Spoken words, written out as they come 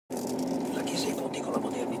pochi secondi con la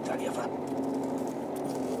modernità li ha fatti.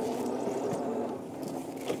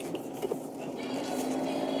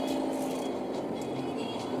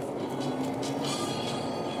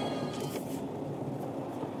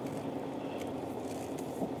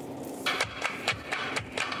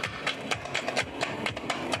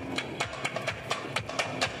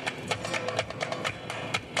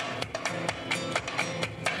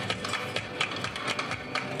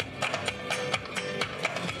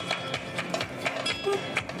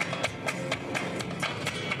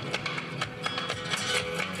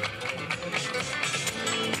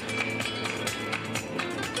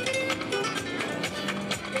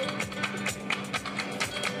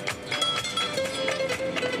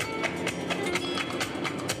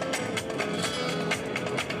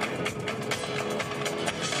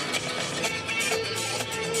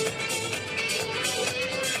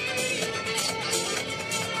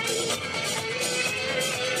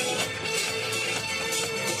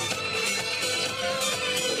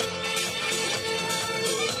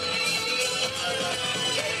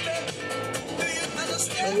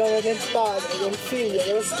 Nel nome del Padre, del Figlio,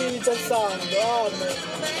 dello Spirito Santo, amen.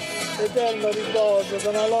 Eterno riposo,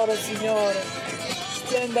 dona loro, Signore.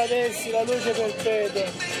 Stenda ad essi la luce perpetua,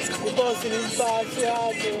 riposino in pace,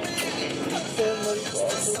 amen. Eterno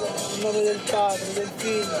riposo, nel nome del Padre, del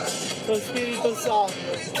Figlio, dello Spirito Santo,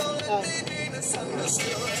 amen.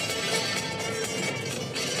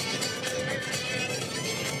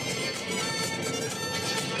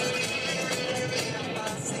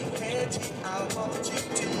 I want you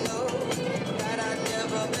to know that I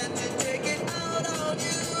never meant to take it out on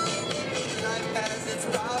you. Life has its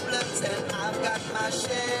problems and I've got my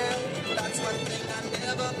share. That's one thing I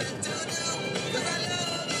never meant to do. 'Cause I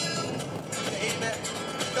love you, baby.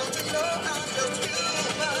 Don't you know I'm just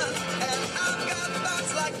human? And I've got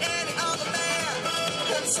thoughts like any other man.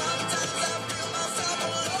 And sometimes I feel myself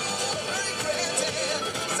alone, regretting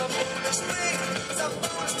some foolish thing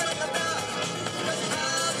I've done. 'Cause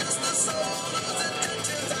I'm just a soul whose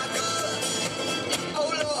intentions are good. Oh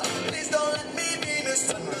Lord, please don't let me be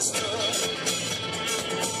misunderstood.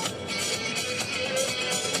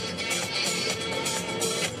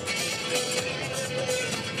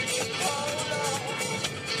 Oh Lord,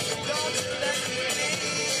 don't you let me be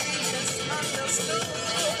misunderstood.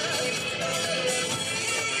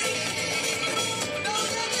 Don't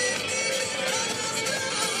let me be misunderstood.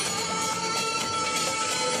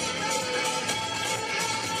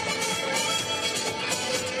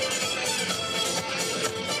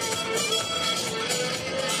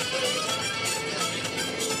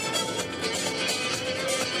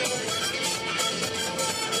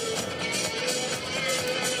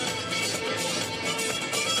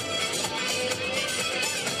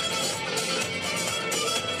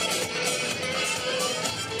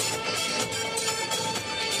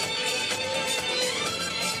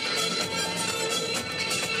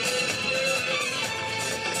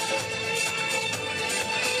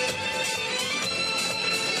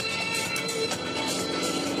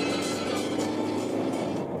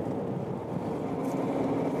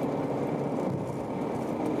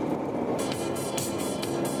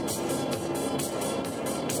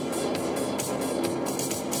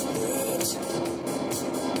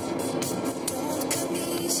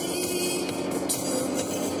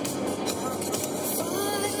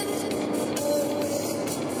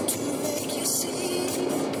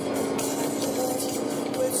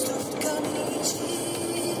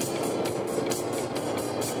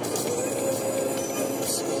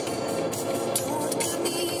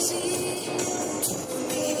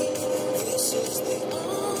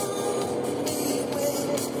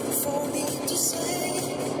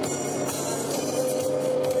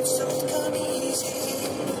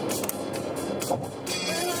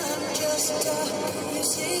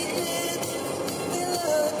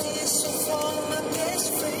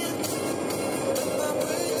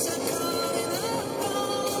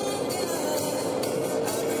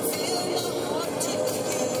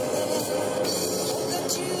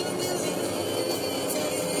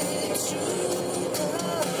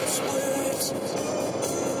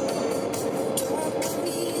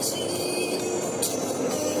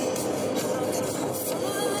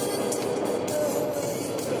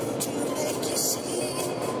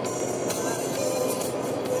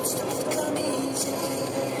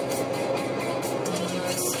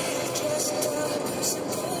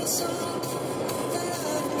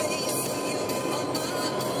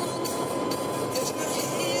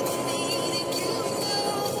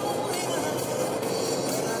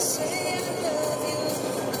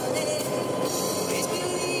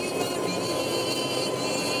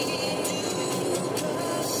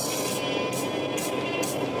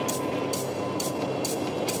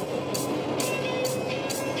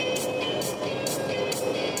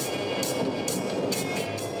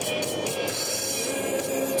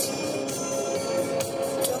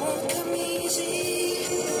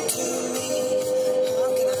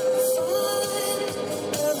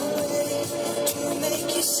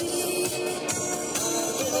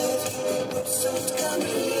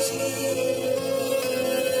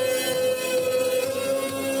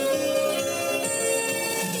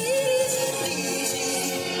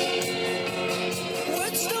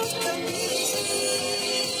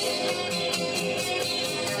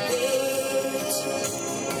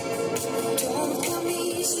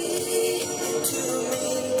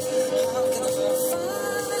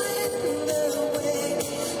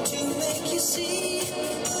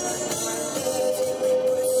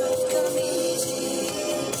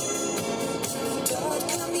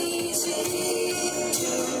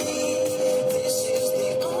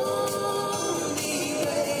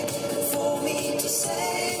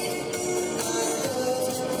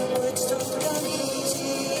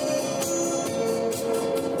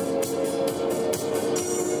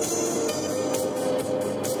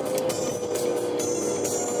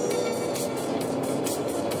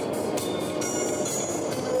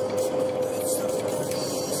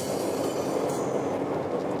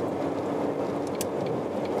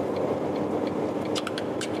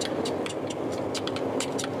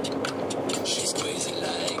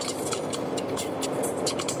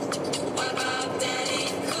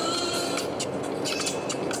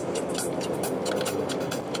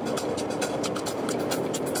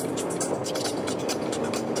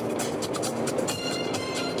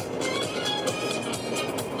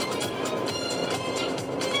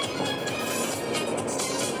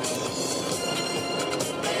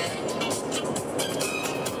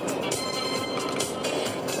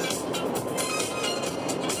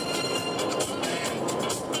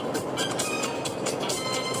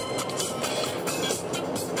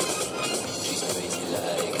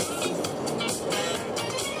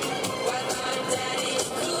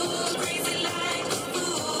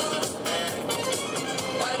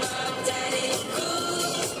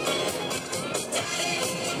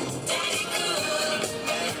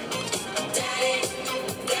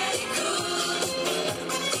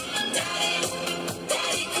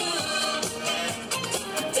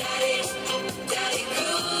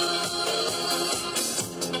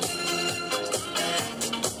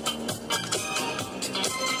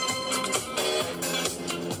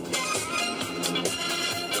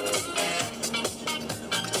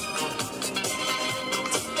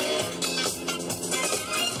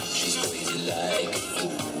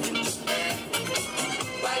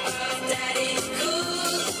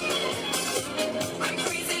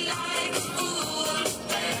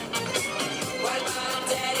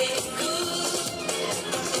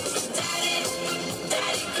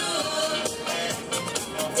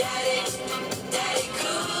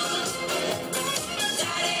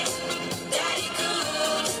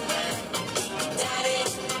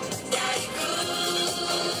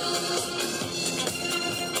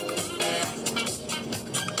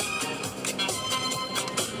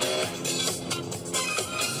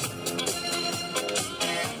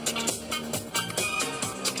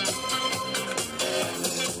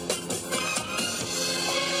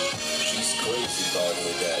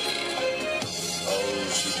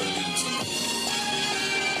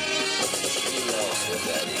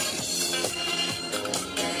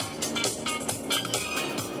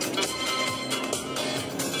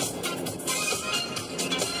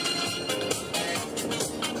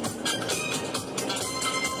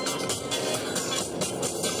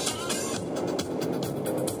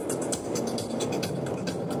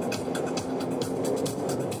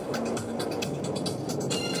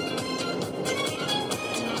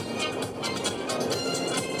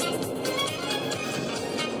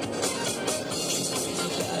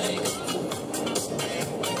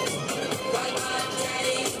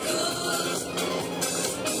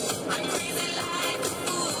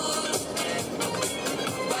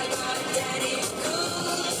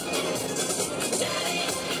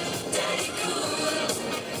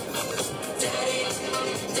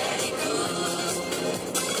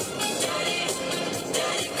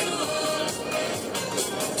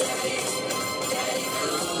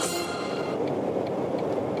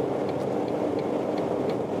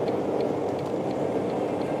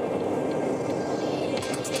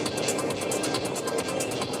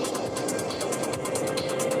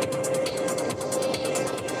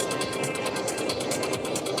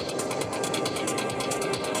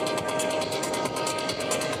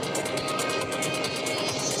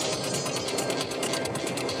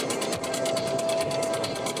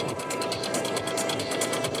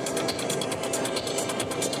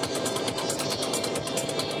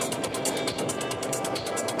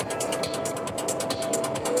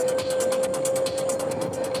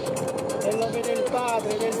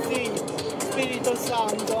 Padre, del Figlio, Spirito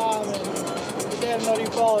Santo, amen. Eterno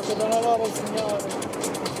riposo, dona loro, Signore,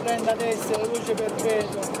 prenda ad esse la luce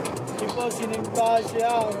perpetua, riposino in pace,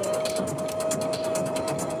 amen.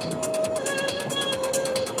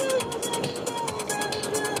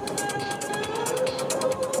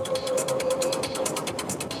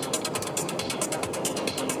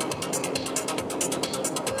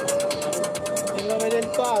 Nel nome del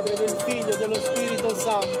Padre, del Figlio e dello Spirito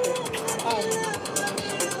Santo, amen.